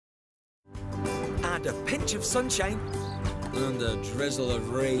Add a pinch of sunshine. And a drizzle of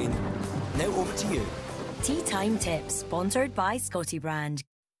rain. Now over to you. Tea Time Tips, sponsored by Scotty Brand.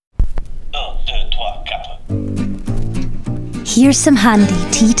 1, 2, 3, 4. Here's some handy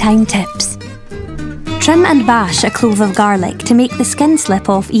tea time tips. Trim and bash a clove of garlic to make the skin slip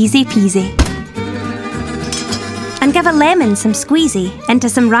off easy peasy. And give a lemon some squeezy into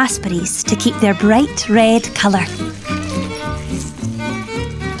some raspberries to keep their bright red colour.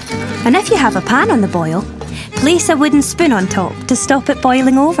 And if you have a pan on the boil, place a wooden spoon on top to stop it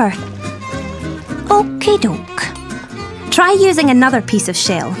boiling over. Okie doke. Try using another piece of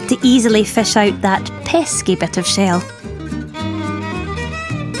shell to easily fish out that pesky bit of shell.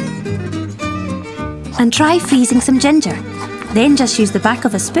 And try freezing some ginger. Then just use the back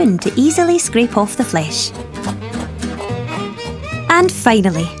of a spoon to easily scrape off the flesh. And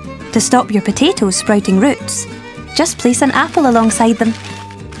finally, to stop your potatoes sprouting roots, just place an apple alongside them.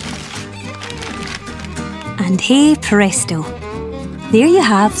 And hey presto, there you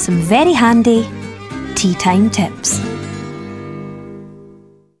have some very handy tea time tips.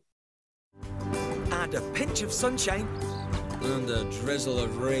 Add a pinch of sunshine. And a drizzle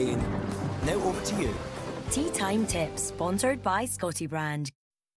of rain. Now over to you. Tea Time Tips, sponsored by Scotty Brand.